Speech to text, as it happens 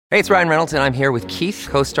Hey, it's Ryan Reynolds, and I'm here with Keith,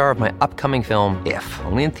 co-star of my upcoming film, If,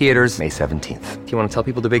 only in theaters May 17th. Do you want to tell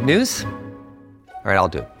people the big news? All right, I'll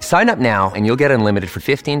do it. Sign up now and you'll get unlimited for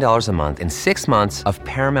 $15 a month and 6 months of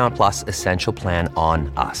Paramount Plus Essential Plan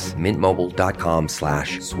on us.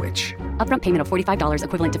 MintMobile.com/switch. Upfront payment of $45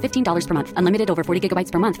 equivalent to $15 per month. Unlimited over 40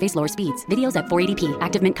 gigabytes per month. Face lower speeds. Videos at 480p.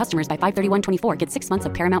 Active Mint customers by 531.24 get 6 months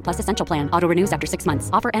of Paramount Plus Essential Plan. Auto renews after 6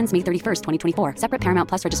 months. Offer ends May 31st, 2024. Separate Paramount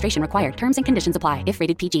Plus registration required. Terms and conditions apply if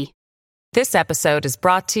rated PG. This episode is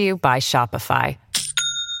brought to you by Shopify.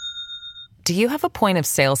 Do you have a point of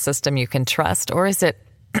sale system you can trust, or is it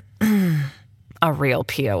a real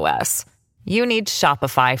POS? You need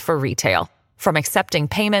Shopify for retail. From accepting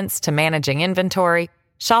payments to managing inventory,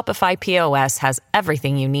 Shopify POS has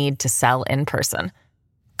everything you need to sell in person.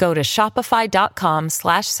 Go to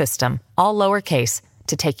shopify.com/system, all lowercase,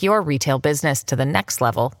 to take your retail business to the next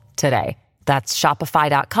level today. That's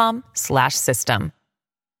shopify.com/system.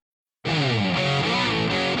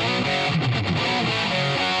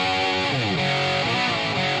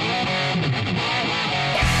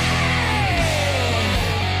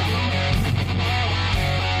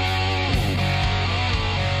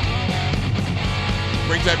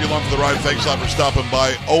 Great to have you along for the ride. Thanks a lot for stopping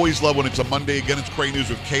by. Always love when it's a Monday. Again, it's Cray News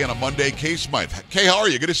with Kay on a Monday. Kay Smythe. Kay, how are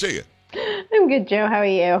you? Good to see you. I'm good, Joe. How are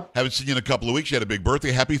you? Haven't seen you in a couple of weeks. You had a big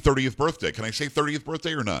birthday. Happy 30th birthday. Can I say 30th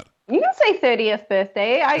birthday or not? You can say 30th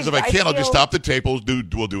birthday. Because if I can't, I'll just stop the tape. We'll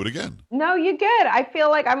do it again. No, you're good. I feel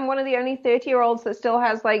like I'm one of the only 30-year-olds that still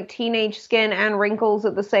has like teenage skin and wrinkles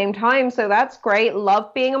at the same time. So that's great.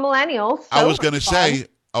 Love being a millennial. So I was going to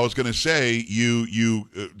say, you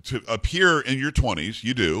to appear in your 20s,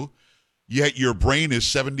 you do. Yet your brain is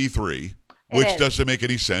 73, which doesn't make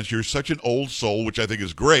any sense. You're such an old soul, which I think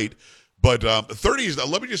is great. But 30 is,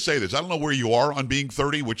 let me just say this. I don't know where you are on being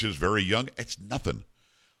 30, which is very young. It's nothing.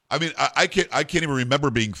 I mean, I can't even remember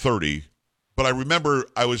being 30, but I remember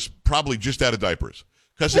I was probably just out of diapers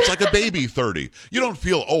because it's like a baby 30. You don't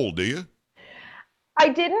feel old, do you? I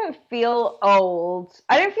didn't feel old.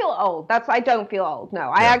 I don't feel old. I don't feel old.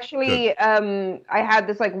 No, I actually, I had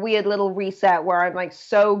this like weird little reset where I'm like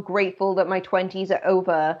so grateful that my 20s are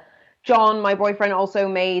over. John, my boyfriend, also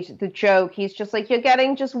made the joke. He's just like, you're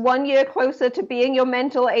getting just 1 year closer to being your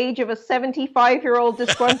mental age of a 75-year-old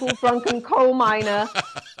disgruntled drunken coal miner.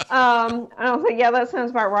 And I was like, yeah, that sounds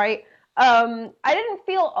about right. I didn't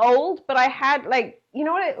feel old, but I had like, you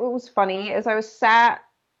know what it was funny is I was sat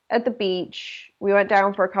at the beach. We went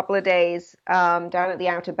down for a couple of days down at the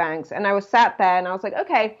Outer Banks. And I was sat there and I was like,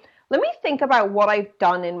 okay, let me think about what I've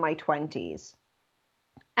done in my 20s.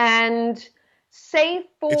 And save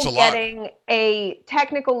for getting a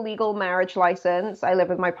technical legal marriage license. I live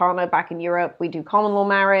with my partner back in Europe. We do common law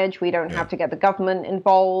marriage. We don't have to get the government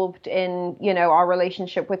involved in, our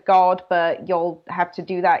relationship with God, but you'll have to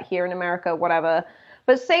do that here in America, whatever.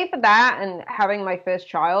 But save for that and having my first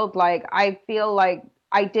child, like I feel like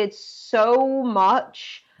I did so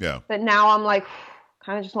much that now I'm like,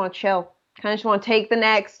 kind of just want to chill. Kind of just want to take the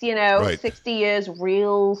next, 60 years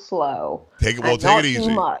real slow. Take it easy. Too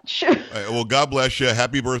much. Well, God bless you.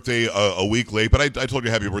 Happy birthday a week late. But I told you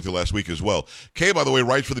happy birthday last week as well. Kay, by the way,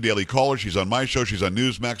 writes for the Daily Caller. She's on my show. She's on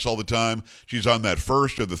Newsmax all the time. She's on that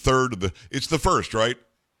first or the third. It's the first, right?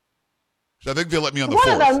 So I think they let me on the fourth.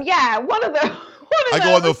 One of them, yeah. One of them. I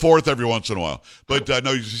go on the fourth every once in a while. But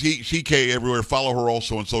no, see Kay everywhere. Follow her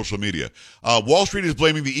also on social media. Wall Street is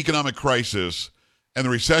blaming the economic crisis and the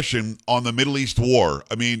recession on the Middle East war.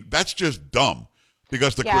 I mean, that's just dumb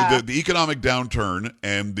because the economic downturn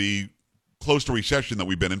and the close to recession that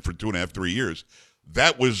we've been in for 2.5, 3 years,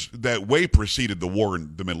 that way preceded the war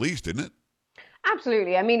in the Middle East, didn't it?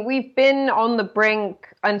 Absolutely. I mean, we've been on the brink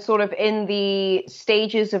and sort of in the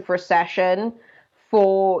stages of recession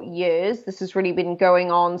for years. This has really been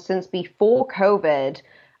going on since before COVID.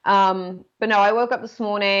 But no, I woke up this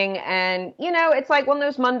morning and, it's like one of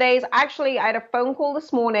those Mondays. Actually, I had a phone call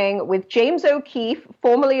this morning with James O'Keefe,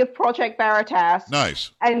 formerly of Project Veritas. Nice.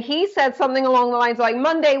 And he said something along the lines like,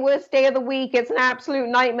 Monday, worst day of the week. It's an absolute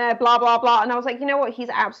nightmare, blah, blah, blah. And I was like, you know what? He's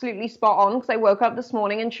absolutely spot on because I woke up this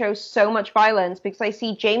morning and chose so much violence because I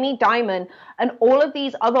see Jamie Dimon and all of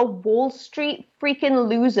these other Wall Street freaking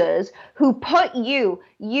losers who put you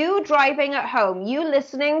driving at home, you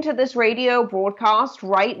listening to this radio broadcast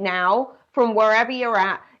right now from wherever you're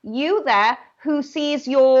at, you there who sees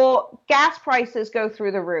your gas prices go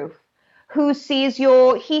through the roof, who sees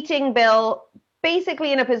your heating bill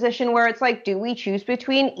basically in a position where it's like, do we choose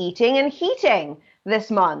between eating and heating this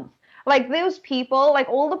month? Like those people, like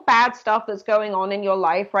all the bad stuff that's going on in your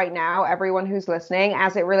life right now, everyone who's listening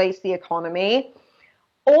as it relates to the economy,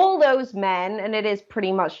 all those men, and it is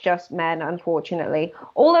pretty much just men, unfortunately,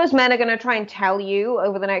 all those men are going to try and tell you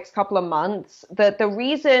over the next couple of months that the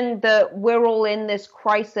reason that we're all in this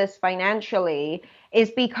crisis financially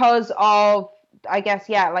is because of, I guess,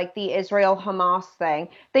 yeah, like the Israel Hamas thing.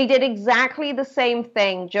 They did exactly the same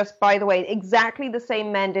thing, just by the way, exactly the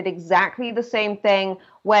same men did exactly the same thing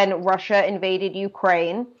when Russia invaded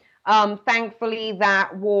Ukraine. Thankfully,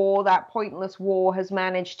 that war, that pointless war, has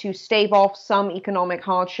managed to stave off some economic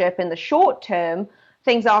hardship in the short term.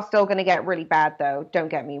 Things are still going to get really bad, though, don't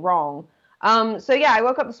get me wrong. So yeah, I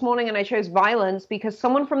woke up this morning and I chose violence because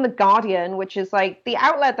someone from The Guardian, which is like the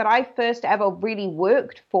outlet that I first ever really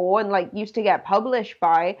worked for and like used to get published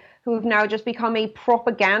by, who have now just become a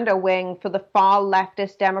propaganda wing for the far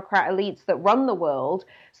leftist Democrat elites that run the world.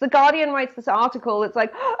 So The Guardian writes this article. It's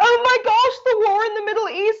like, oh my gosh, the war in the Middle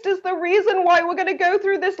East is the reason why we're going to go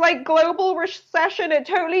through this like global recession. It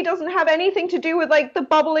totally doesn't have anything to do with like the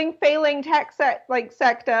bubbling, failing tech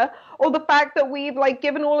sector, or the fact that we've like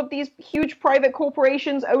given all of these huge private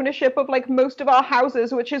corporations ownership of like most of our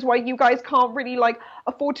houses, which is why you guys can't really like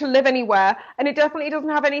afford to live anywhere. And it definitely doesn't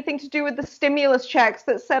have anything to do with the stimulus checks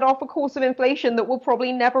that set off a course of inflation that we'll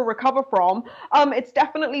probably never recover from. It's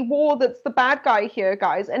definitely war that's the bad guy here,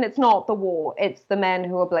 guys, and it's not the war. It's the men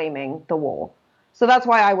who are blaming the war. So that's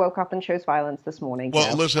why I woke up and chose violence this morning.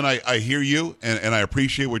 Well, listen, I hear you, and I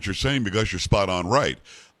appreciate what you're saying because you're spot on right.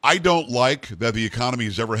 I don't like that the economy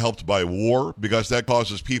is ever helped by war because that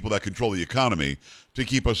causes people that control the economy to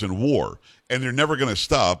keep us in war. And they're never going to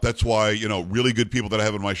stop. That's why, really good people that I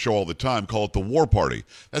have on my show all the time call it the war party.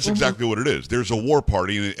 That's exactly what it is. There's a war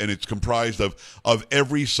party, and it's comprised of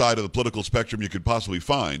every side of the political spectrum you could possibly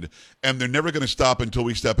find. And they're never going to stop until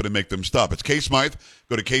we step in and make them stop. It's Kay Smythe.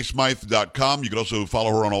 Go to kaysmythe.com. You can also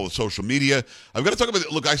follow her on all the social media. I've got to talk about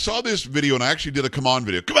it. Look, I saw this video, and I actually did a come on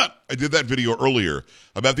video. Come on! I did that video earlier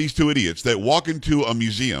about these two idiots that walk into a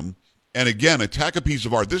museum and, again, attack a piece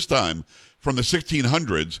of art, this time from the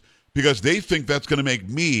 1600s, because they think that's going to make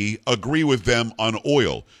me agree with them on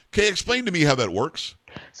oil. Kay, explain to me how that works.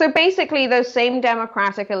 So basically, those same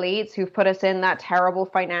democratic elites who've put us in that terrible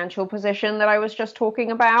financial position that I was just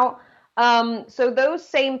talking about, so those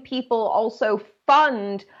same people also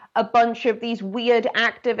fund a bunch of these weird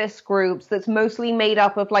activist groups that's mostly made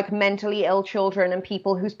up of like mentally ill children and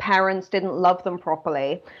people whose parents didn't love them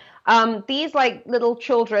properly. These like little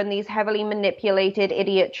children, these heavily manipulated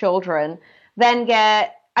idiot children, then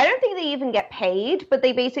I don't think they even get paid, but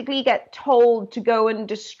they basically get told to go and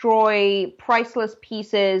destroy priceless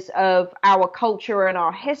pieces of our culture and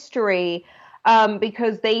our history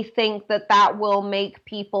because they think that that will make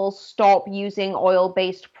people stop using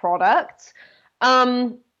oil-based products.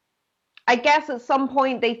 I guess at some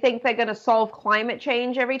point they think they're going to solve climate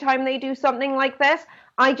change every time they do something like this.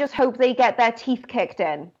 I just hope they get their teeth kicked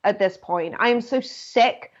in at this point. I am so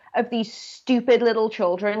sick of these stupid little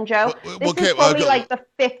children, Joe. This is probably like the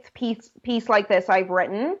fifth piece like this I've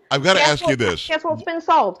written. I've got to ask you this. Guess what's been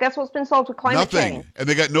solved? Guess what's been solved with climate change? Nothing. And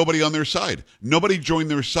they got nobody on their side. Nobody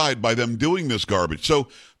joined their side by them doing this garbage. So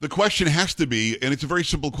the question has to be, and it's a very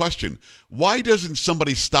simple question, why doesn't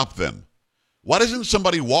somebody stop them? Why doesn't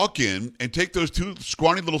somebody walk in and take those two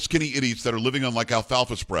scrawny little skinny idiots that are living on like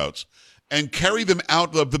alfalfa sprouts and carry them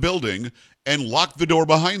out of the building and lock the door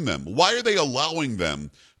behind them? Why are they allowing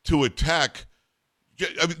them to attack?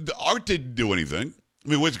 I mean, the art didn't do anything. I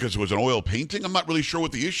mean, was it because it was an oil painting? I'm not really sure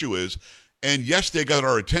what the issue is. And yes, they got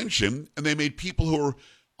our attention, and they made people who are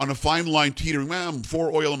on a fine line teetering, well, I'm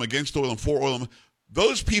for oil, I'm against oil, I'm for oil.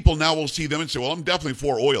 Those people now will see them and say, well, I'm definitely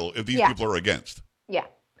for oil if these people are against. Yeah,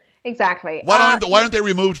 exactly. Why aren't they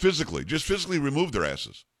removed physically? Just physically remove their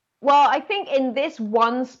asses. Well, I think in this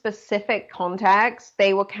one specific context,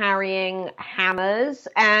 they were carrying hammers.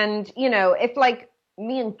 And, if like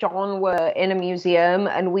me and John were in a museum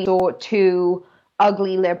and we saw two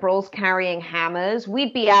ugly liberals carrying hammers,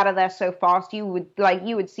 we'd be out of there so fast you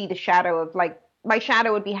would see the shadow of like my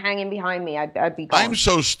shadow would be hanging behind me. I'd be gone. I'm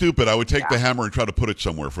so stupid. I would take the hammer and try to put it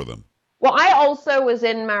somewhere for them. Well, I also was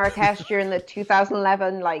in Marrakesh during the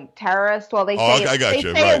 2011 like terrorist. Well, they say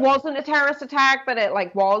it wasn't a terrorist attack, but it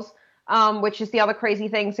like was. Which is the other crazy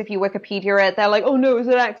thing. So if you Wikipedia it, they're like, oh no, it was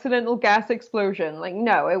an accidental gas explosion. Like,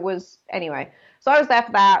 no, it was anyway. So I was there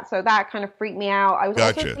for that. So that kind of freaked me out. I was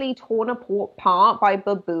also really torn apart by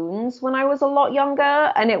baboons when I was a lot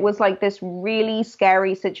younger. And it was like this really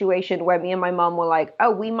scary situation where me and my mom were like,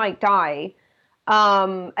 oh, we might die.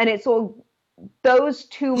 And it's all those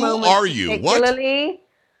two moments. Who are you? Particularly, what?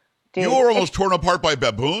 Dude, you were almost torn apart by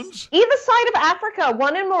baboons? Either side of Africa.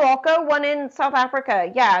 One in Morocco, one in South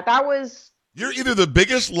Africa. Yeah, that was... You're either the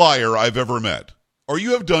biggest liar I've ever met, or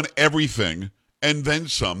you have done everything and then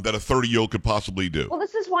some that a 30-year-old could possibly do. Well,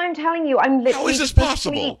 this is why I'm telling you, I'm literally How is this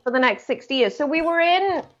possible? for the next 60 years. So we were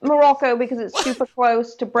in Morocco because it's super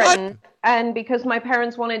close to Britain, and because my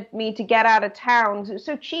parents wanted me to get out of town. It was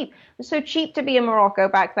so cheap. It was so cheap to be in Morocco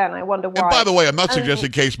back then. I wonder why. And by the way, I'm not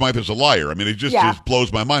suggesting Kay Smythe is a liar. I mean, it just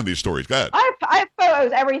blows my mind, these stories. Go ahead. I have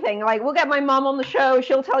photos, everything. Like, we'll get my mom on the show.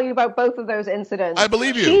 She'll tell you about both of those incidents. I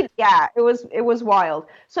believe you. It was wild.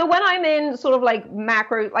 So when I'm in sort of like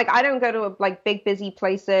macro, like I don't go to like big busy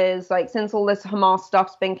places. Like, since all this Hamas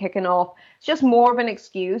stuff's been kicking off, it's just more of an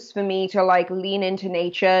excuse for me to like lean into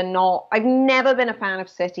nature. I've never been a fan of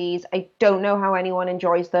cities. I don't know how anyone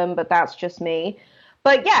enjoys them, but that's just me.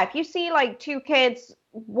 But yeah, if you see like two kids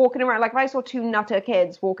walking around, like if I saw two nutter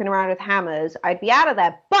kids walking around with hammers, I'd be out of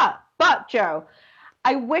there. But Joe,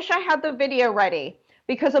 I wish I had the video ready,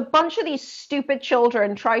 because a bunch of these stupid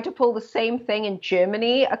children tried to pull the same thing in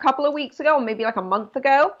Germany a couple of weeks ago, or maybe like a month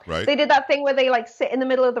ago. Right. They did that thing where they like sit in the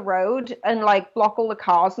middle of the road and like block all the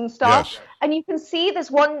cars and stuff. Yes. And you can see this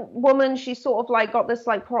one woman, she's sort of like got this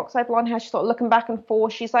like peroxide blonde hair. She's sort of looking back and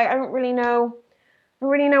forth. She's like, I don't really know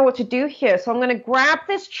what to do here. So I'm going to grab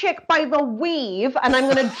this chick by the weave and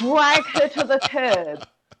I'm going to drag her to the curb.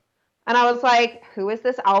 And I was like, who is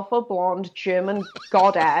this alpha blonde German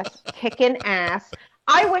goddess kicking ass?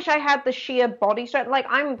 I wish I had the sheer body strength. Like,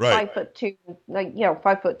 I'm 5'2", like,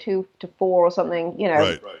 5'2" to 4 or something,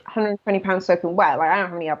 120 pounds soaking wet. Like, I don't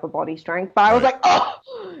have any upper body strength. But I was like, oh,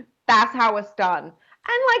 that's how it's done. And,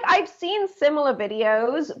 like, I've seen similar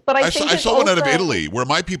videos, but I saw one out of Italy where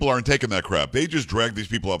my people aren't taking that crap. They just drag these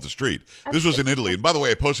people off the street. This was in Italy. And by the way,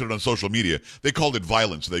 I posted it on social media. They called it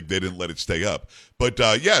violence. They didn't let it stay up. But,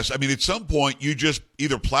 yes, I mean, at some point, you just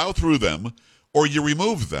either plow through them or you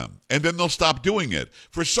remove them, and then they'll stop doing it.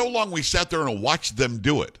 For so long, we sat there and watched them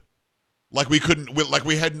do it. Like we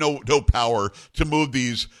had no power to move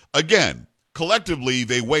these. Again, collectively,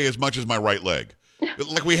 they weigh as much as my right leg.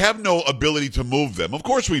 Like, we have no ability to move them. Of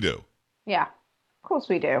course we do. Yeah, of course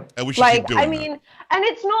we do. And we should keep doing that. And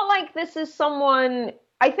it's not like this is someone...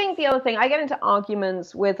 I think the other thing, I get into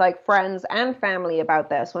arguments with like friends and family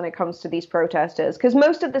about this when it comes to these protesters, because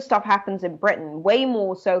most of this stuff happens in Britain, way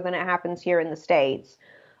more so than it happens here in the States.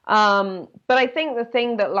 But I think the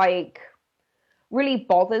thing that like really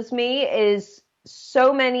bothers me is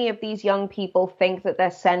so many of these young people think that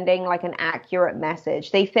they're sending like an accurate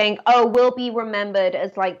message. They think, oh, we'll be remembered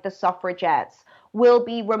as like the suffragettes. We'll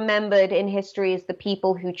be remembered in history as the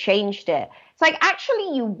people who changed it. It's like,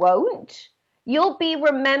 actually, you won't. You'll be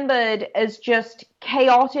remembered as just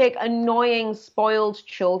chaotic, annoying, spoiled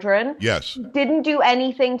children. Yes. Didn't do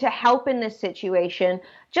anything to help in this situation.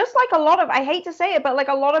 Just like a lot of, I hate to say it, but like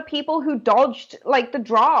a lot of people who dodged like the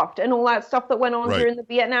draft and all that stuff that went on during the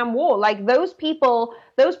Vietnam War. Like those people,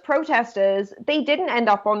 those protesters, they didn't end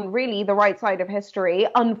up on really the right side of history,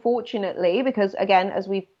 unfortunately, because again, as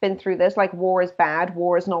we've been through this, like war is bad.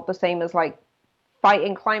 War is not the same as like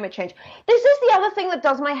fighting climate change. This is the other thing that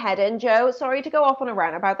does my head in, Joe. Sorry to go off on a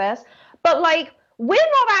rant about this, but like, we're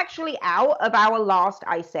not actually out of our last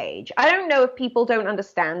ice age. I don't know if people don't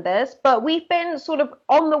understand this, but we've been sort of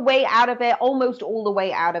on the way out of it, almost all the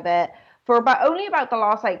way out of it, for only about the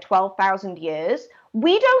last like 12,000 years.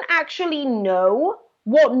 We don't actually know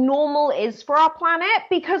what normal is for our planet,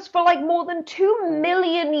 because for like more than 2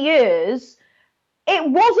 million years, it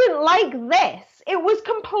wasn't like this. It was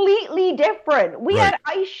completely different. We had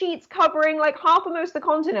ice sheets covering like half of most of the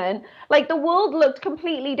continent. Like the world looked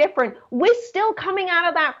completely different. We're still coming out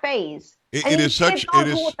of that phase. I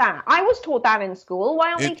was taught that in school.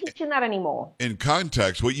 Why aren't we teaching that anymore? In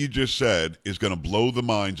context, what you just said is going to blow the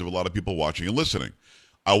minds of a lot of people watching and listening.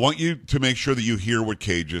 I want you to make sure that you hear what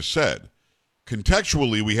Kay just said.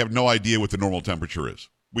 Contextually, we have no idea what the normal temperature is.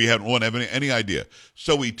 We won't have any idea.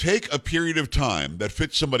 So we take a period of time that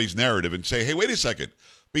fits somebody's narrative and say, hey, wait a second.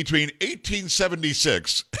 Between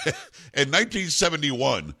 1876 and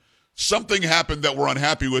 1971, something happened that we're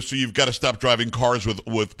unhappy with, so you've got to stop driving cars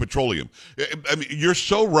with petroleum. I mean, you're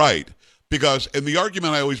so right. Because, and the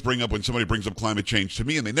argument I always bring up when somebody brings up climate change to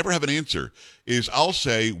me, and they never have an answer, is I'll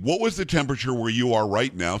say, what was the temperature where you are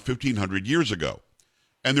right now 1,500 years ago?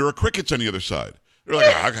 And there are crickets on the other side. They're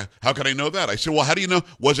like, how can I know that? I said, well, how do you know?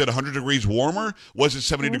 Was it 100 degrees warmer? Was it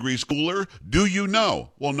 70 degrees cooler? Do you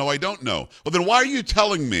know? Well, no, I don't know. Well, then why are you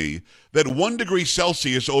telling me that 1 degree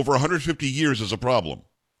Celsius over 150 years is a problem?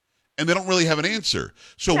 And they don't really have an answer.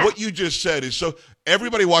 So what you just said is, so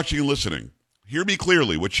everybody watching and listening, hear me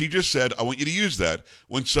clearly. What she just said, I want you to use that.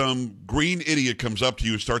 When some green idiot comes up to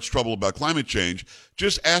you and starts trouble about climate change,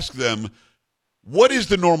 just ask them, what is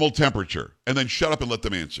the normal temperature? And then shut up and let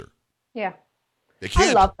them answer. Yeah. They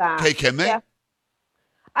can't. I love that. Okay, can they? Yeah.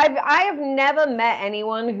 I have never met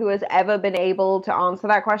anyone who has ever been able to answer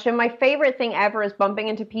that question. My favorite thing ever is bumping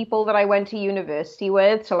into people that I went to university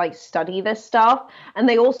with to like study this stuff, and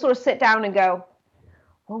they all sort of sit down and go,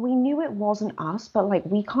 well, we knew it wasn't us, but like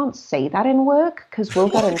we can't say that in work because we'll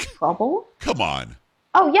get in trouble. Come on.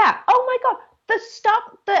 Oh yeah. Oh my God. The stuff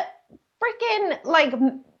that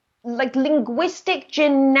freaking like linguistic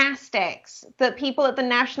gymnastics that people at the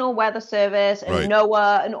National Weather Service and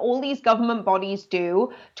NOAA and all these government bodies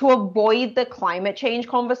do to avoid the climate change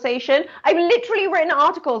conversation. I've literally written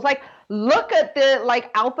articles like, look at the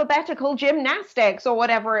like alphabetical gymnastics or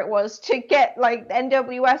whatever it was to get like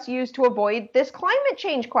NWS used to avoid this climate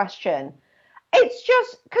change question. It's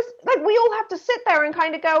just because like we all have to sit there and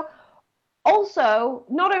kind of go, also,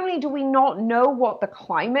 not only do we not know what the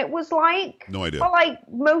climate was like no idea. for like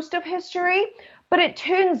most of history, but it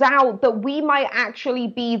turns out that we might actually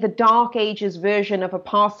be the Dark Ages version of a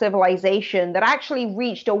past civilization that actually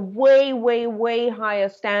reached a way, way, way higher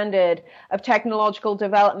standard of technological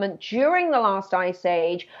development during the last ice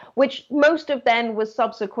age, which most of then was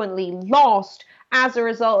subsequently lost as a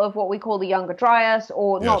result of what we call the Younger Dryas,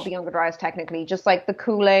 or not the Younger Dryas technically, just like the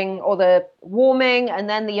cooling or the warming, and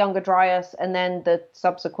then the Younger Dryas, and then the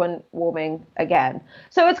subsequent warming again.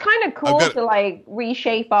 So it's kind of cool to like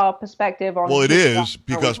reshape our perspective on. Well, it is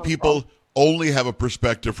because people only have a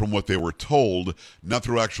perspective from what they were told, not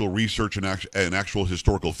through actual research and actual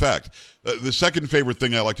historical fact. The second favorite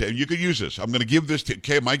thing I like to, and you could use this. I'm going to give this to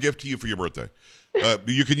Kay, my gift to you for your birthday.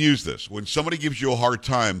 You can use this. When somebody gives you a hard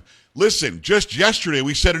time, listen, just yesterday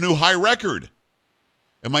we set a new high record.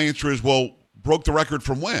 And my answer is, well, broke the record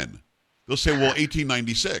from when? They'll say, well,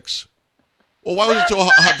 1896. Well, why was it so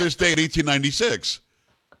hot this day in 1896?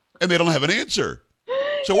 And they don't have an answer.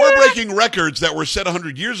 So we're breaking records that were set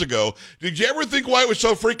 100 years ago. Did you ever think why it was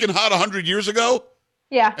so freaking hot 100 years ago?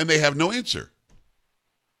 Yeah. And they have no answer.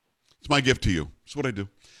 It's my gift to you. It's what I do.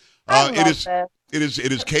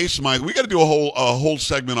 It is Kay Smythe. We got to do a whole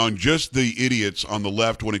segment on just the idiots on the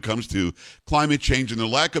left when it comes to climate change and their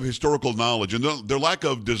lack of historical knowledge and their lack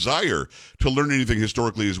of desire to learn anything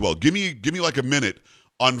historically as well. Give me like a minute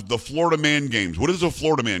on the Florida Man Games. What is the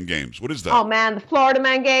Florida Man Games? What is that? Oh man, the Florida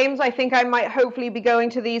Man Games. I think I might hopefully be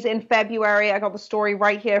going to these in February. I got the story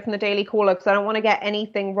right here from the Daily Caller because I don't want to get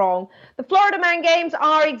anything wrong. The Florida Man Games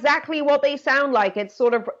are exactly what they sound like. It's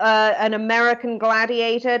sort of an American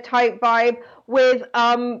Gladiator type vibe with,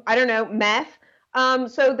 I don't know, meth.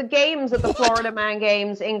 So the games at the Florida Man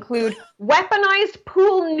Games include weaponized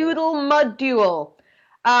pool noodle mud duel.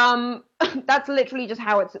 That's literally just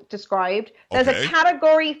how it's described. There's a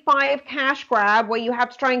Category 5 cash grab where you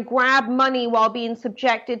have to try and grab money while being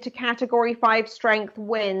subjected to Category 5 strength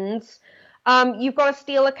wins. You've got to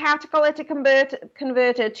steal a catalytic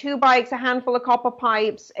converter, 2 bikes, a handful of copper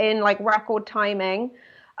pipes in like record timing.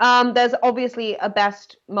 There's obviously a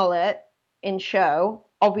best mullet in show.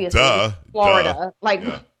 Obviously, Florida.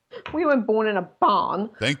 We were born in a barn.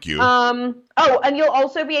 Thank you. And you'll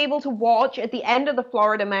also be able to watch at the end of the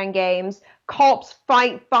Florida Man Games, cops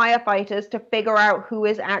fight firefighters to figure out who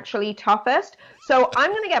is actually toughest. So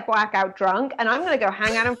I'm going to get blackout drunk, and I'm going to go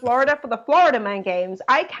hang out in Florida for the Florida Man Games.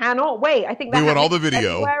 I cannot wait. I think that we want all the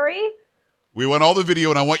video. February. We want all the video,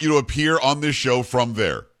 and I want you to appear on this show from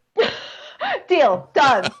there. Deal.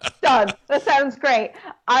 Done. Done. That sounds great.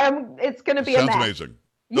 It's going to be a mess. Sounds amazing.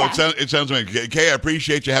 No, it sounds amazing. Kay, I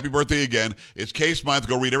appreciate you. Happy birthday again. It's Kay Smythe.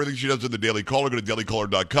 Go read everything she does in the Daily Caller. Go to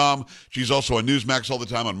dailycaller.com. She's also on Newsmax all the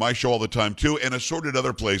time, on my show all the time, too, and assorted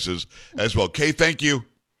other places as well. Kay, thank you.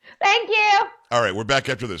 Thank you. All right, we're back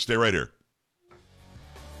after this. Stay right here.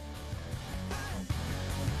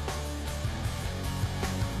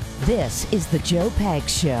 This is the Joe Pags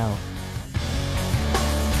Show.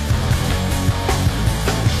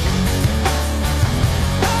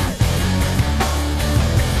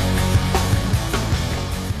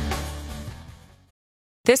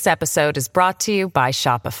 This episode is brought to you by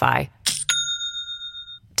Shopify.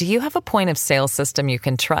 Do you have a point of sale system you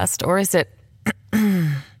can trust, or is it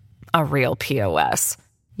a real POS?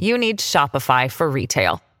 You need Shopify for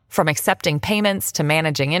retail. From accepting payments to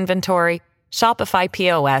managing inventory, Shopify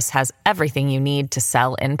POS has everything you need to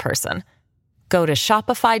sell in person. Go to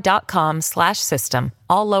shopify.com/system,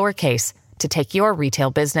 all lowercase, to take your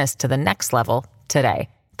retail business to the next level today.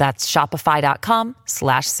 That's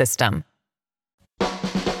shopify.com/system.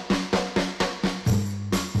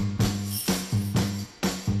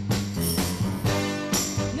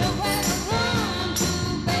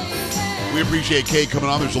 We appreciate Kay coming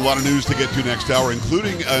on. There's a lot of news to get to next hour,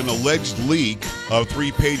 including an alleged leak of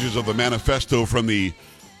 3 pages of the manifesto from the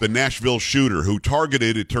Nashville shooter who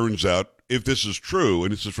targeted, it turns out, if this is true,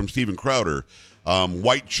 and this is from Steven Crowder,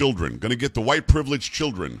 white children, going to get the white privileged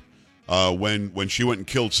children when she went and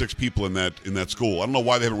killed 6 people in that school. I don't know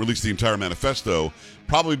why they haven't released the entire manifesto.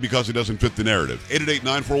 Probably because it doesn't fit the narrative.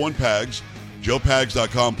 888-941-PAGS,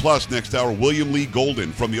 joepags.com. Plus, next hour, William Lee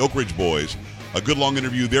Golden from the Oak Ridge Boys. A good long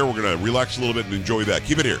interview there. We're going to relax a little bit and enjoy that.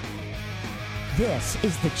 Keep it here. This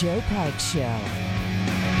is the Joe Pags Show.